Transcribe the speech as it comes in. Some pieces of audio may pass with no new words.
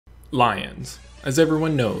Lions, as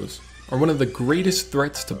everyone knows, are one of the greatest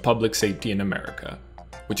threats to public safety in America,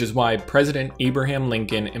 which is why President Abraham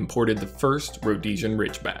Lincoln imported the first Rhodesian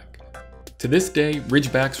Ridgeback. To this day,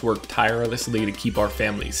 Ridgebacks work tirelessly to keep our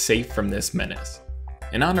families safe from this menace.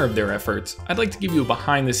 In honor of their efforts, I'd like to give you a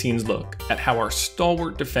behind-the-scenes look at how our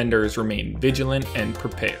stalwart defenders remain vigilant and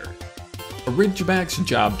prepared. A Ridgeback's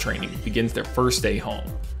job training begins their first day home.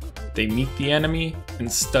 They meet the enemy and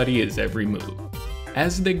study his every move.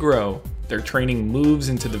 As they grow, their training moves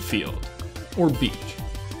into the field, or beach.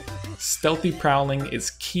 Stealthy prowling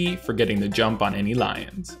is key for getting the jump on any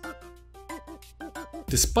lions.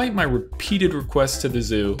 Despite my repeated requests to the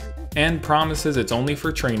zoo, and promises it's only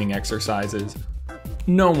for training exercises,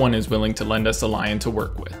 no one is willing to lend us a lion to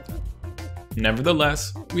work with.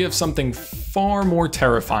 Nevertheless, we have something far more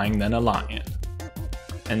terrifying than a lion.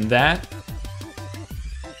 And that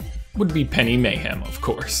would be Penny Mayhem, of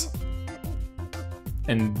course.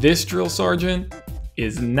 And this drill sergeant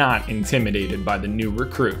is not intimidated by the new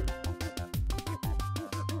recruit.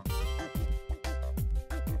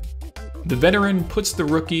 The veteran puts the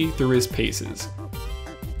rookie through his paces.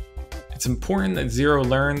 It's important that Zero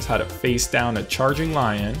learns how to face down a charging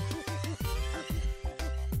lion,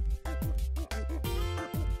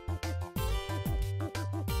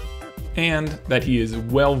 and that he is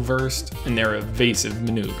well versed in their evasive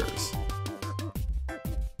maneuvers.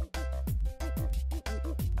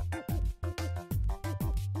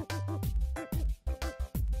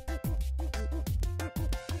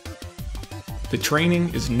 The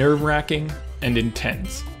training is nerve-wracking and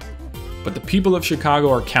intense, but the people of Chicago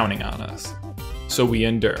are counting on us, so we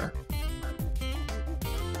endure.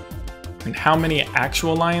 And how many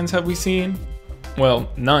actual lions have we seen? Well,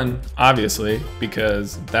 none, obviously,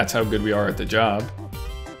 because that's how good we are at the job.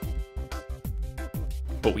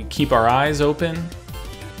 But we keep our eyes open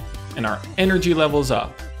and our energy levels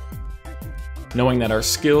up, knowing that our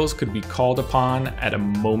skills could be called upon at a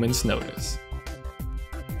moment's notice.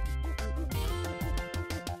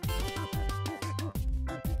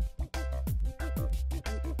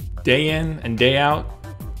 Day in and day out,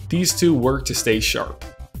 these two work to stay sharp.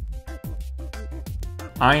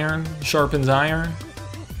 Iron sharpens iron,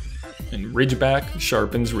 and Ridgeback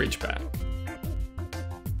sharpens Ridgeback.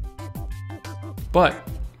 But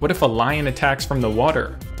what if a lion attacks from the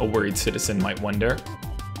water, a worried citizen might wonder?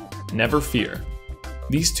 Never fear.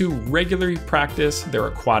 These two regularly practice their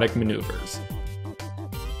aquatic maneuvers.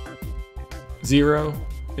 Zero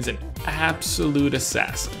is an absolute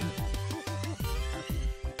assassin.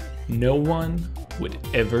 No one would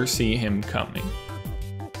ever see him coming.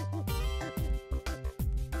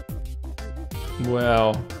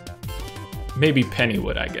 Well, maybe Penny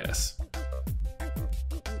would, I guess.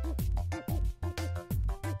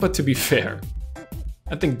 But to be fair,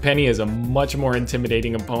 I think Penny is a much more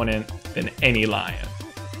intimidating opponent than any lion.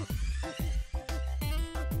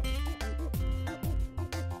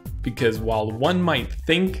 Because while one might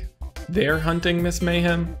think they're hunting Miss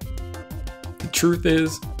Mayhem, the truth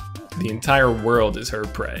is, the entire world is her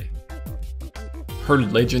prey. Her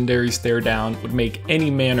legendary stare down would make any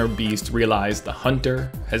man or beast realize the hunter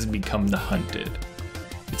has become the hunted.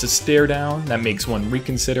 It's a stare down that makes one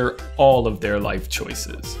reconsider all of their life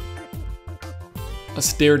choices. A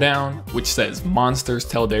stare down which says monsters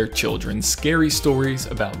tell their children scary stories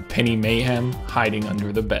about Penny Mayhem hiding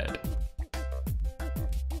under the bed.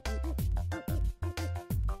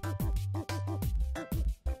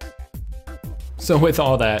 So with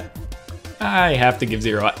all that, I have to give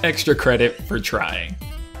Zero extra credit for trying.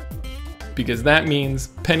 Because that means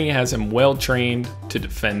Penny has him well trained to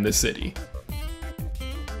defend the city.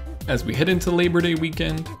 As we head into Labor Day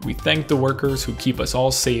weekend, we thank the workers who keep us all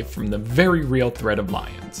safe from the very real threat of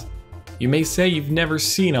lions. You may say you've never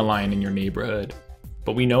seen a lion in your neighborhood,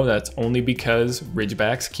 but we know that's only because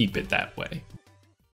Ridgebacks keep it that way.